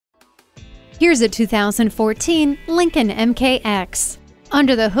Here's a 2014 Lincoln MKX.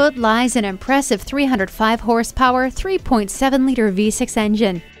 Under the hood lies an impressive 305 horsepower, 3.7-liter V6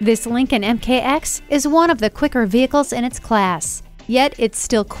 engine. This Lincoln MKX is one of the quicker vehicles in its class, yet it's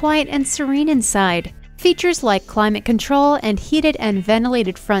still quiet and serene inside. Features like climate control and heated and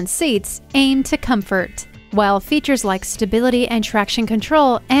ventilated front seats aim to comfort, while features like stability and traction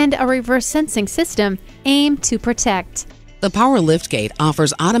control and a reverse sensing system aim to protect. The power liftgate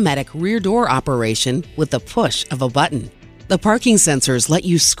offers automatic rear door operation with the push of a button. The parking sensors let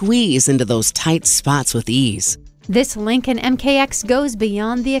you squeeze into those tight spots with ease. This Lincoln MKX goes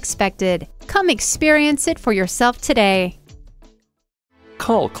beyond the expected. Come experience it for yourself today.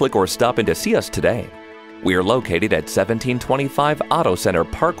 Call, click, or stop in to see us today. We are located at 1725 Auto Center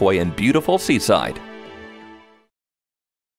Parkway in beautiful Seaside.